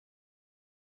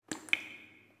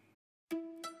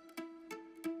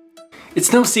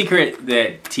It's no secret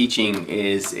that teaching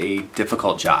is a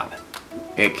difficult job.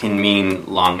 It can mean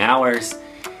long hours,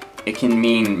 it can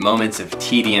mean moments of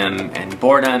tedium and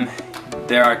boredom.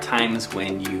 There are times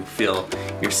when you feel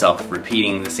yourself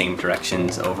repeating the same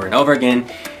directions over and over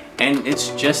again, and it's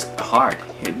just hard.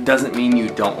 It doesn't mean you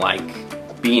don't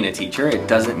like being a teacher, it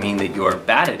doesn't mean that you're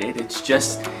bad at it, it's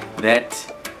just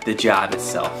that the job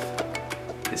itself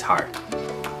is hard.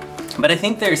 But I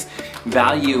think there's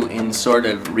value in sort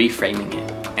of reframing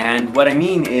it. And what I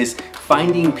mean is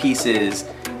finding pieces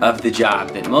of the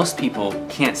job that most people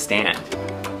can't stand,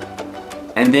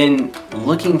 and then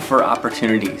looking for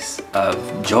opportunities of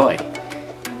joy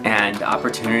and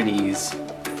opportunities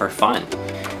for fun.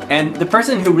 And the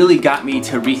person who really got me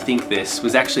to rethink this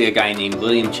was actually a guy named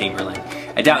William Chamberlain.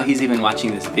 I doubt he's even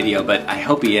watching this video, but I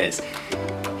hope he is.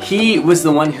 He was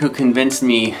the one who convinced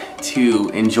me to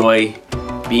enjoy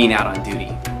being out on duty.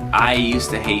 I used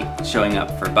to hate showing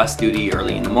up for bus duty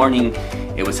early in the morning.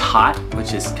 It was hot,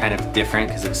 which is kind of different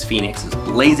because it was Phoenix. It was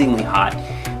blazingly hot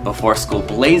before school,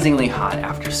 blazingly hot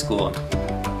after school.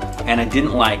 And I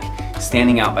didn't like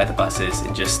standing out by the buses.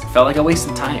 It just felt like a waste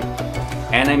of time.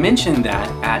 And I mentioned that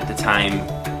at the time,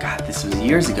 God, this was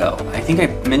years ago. I think I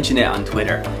mentioned it on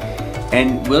Twitter.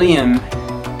 And William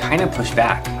kind of pushed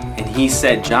back. And he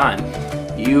said, "John,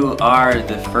 you are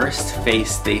the first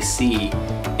face they see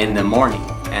in the morning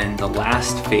and the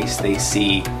last face they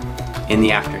see in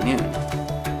the afternoon."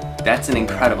 That's an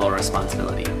incredible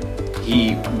responsibility.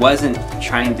 He wasn't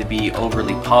trying to be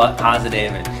overly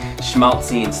positive and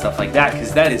schmaltzy and stuff like that,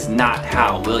 because that is not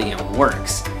how William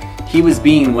works. He was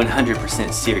being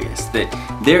 100% serious, that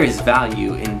there is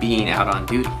value in being out on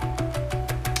duty.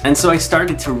 And so I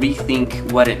started to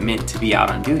rethink what it meant to be out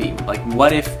on duty. Like,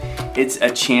 what if it's a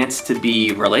chance to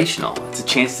be relational? It's a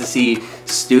chance to see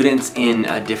students in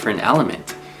a different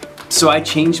element. So I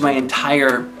changed my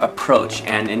entire approach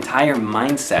and entire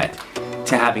mindset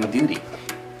to having duty.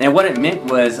 And what it meant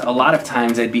was a lot of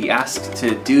times I'd be asked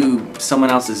to do someone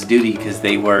else's duty because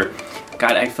they were,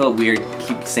 God, I feel weird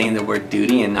keep saying the word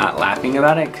duty and not laughing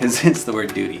about it because it's the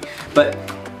word duty. But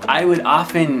I would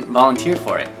often volunteer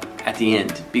for it at the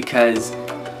end because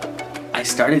I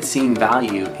started seeing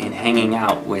value in hanging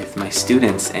out with my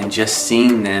students and just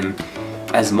seeing them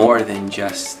as more than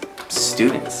just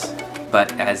students,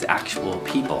 but as actual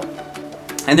people.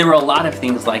 And there were a lot of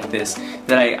things like this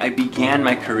that I began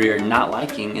my career not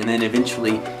liking, and then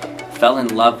eventually fell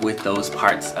in love with those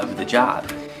parts of the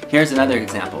job. Here's another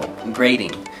example,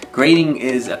 grading. Grading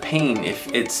is a pain if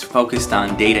it's focused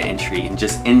on data entry and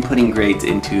just inputting grades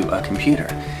into a computer.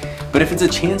 But if it's a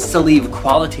chance to leave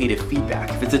qualitative feedback,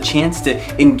 if it's a chance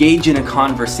to engage in a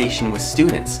conversation with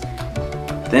students,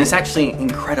 then it's actually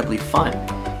incredibly fun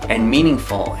and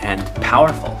meaningful and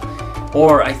powerful.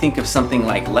 Or I think of something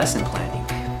like lesson planning.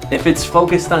 If it's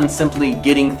focused on simply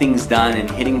getting things done and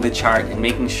hitting the chart and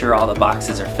making sure all the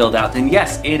boxes are filled out, then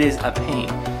yes, it is a pain.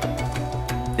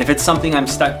 If it's something I'm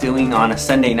stuck doing on a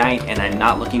Sunday night and I'm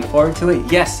not looking forward to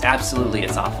it, yes, absolutely,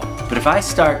 it's awful. But if I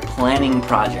start planning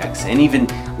projects and even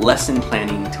lesson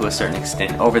planning to a certain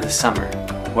extent over the summer,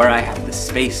 where I have the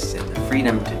space and the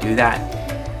freedom to do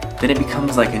that, then it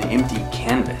becomes like an empty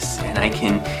canvas and I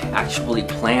can actually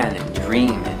plan and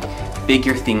dream and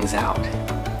figure things out.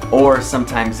 Or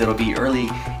sometimes it'll be early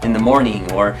in the morning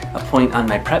or a point on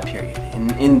my prep period.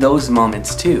 And in those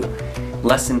moments too,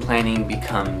 lesson planning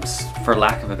becomes, for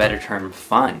lack of a better term,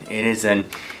 fun. It is an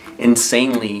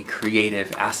insanely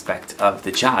creative aspect of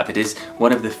the job. It is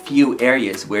one of the few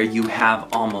areas where you have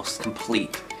almost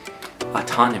complete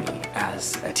autonomy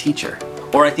as a teacher.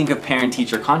 Or I think of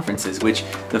parent-teacher conferences, which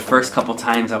the first couple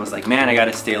times I was like, man, I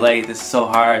gotta stay late, this is so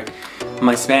hard.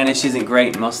 My Spanish isn't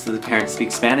great, most of the parents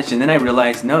speak Spanish, and then I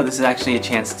realized, no, this is actually a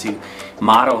chance to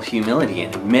model humility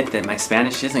and admit that my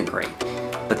Spanish isn't great,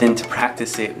 but then to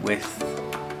practice it with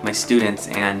my students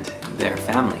and their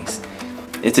families.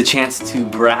 It's a chance to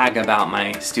brag about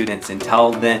my students and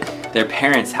tell their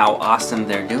parents how awesome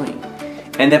they're doing.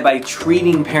 And that by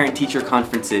treating parent-teacher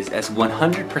conferences as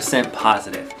 100%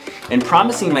 positive and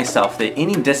promising myself that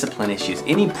any discipline issues,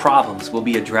 any problems will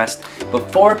be addressed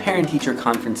before parent-teacher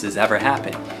conferences ever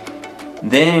happen,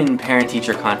 then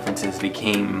parent-teacher conferences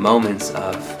became moments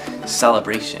of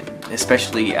celebration,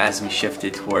 especially as we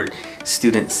shifted toward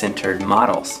student-centered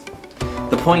models.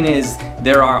 The point is,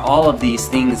 there are all of these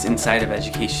things inside of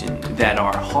education that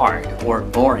are hard or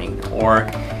boring or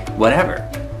whatever.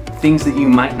 Things that you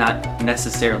might not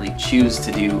necessarily choose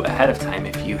to do ahead of time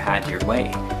if you had your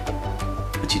way.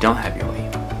 But you don't have your way.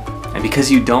 And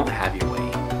because you don't have your way,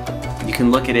 you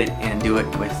can look at it and do it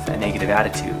with a negative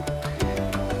attitude.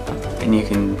 And you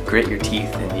can grit your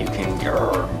teeth and you can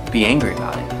be angry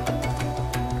about it.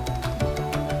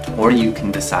 Or you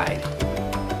can decide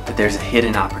that there's a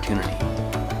hidden opportunity,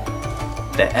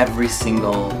 that every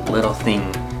single little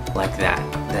thing like that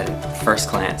at first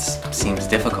glance seems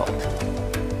difficult,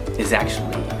 is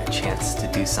actually a chance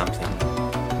to do something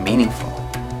meaningful.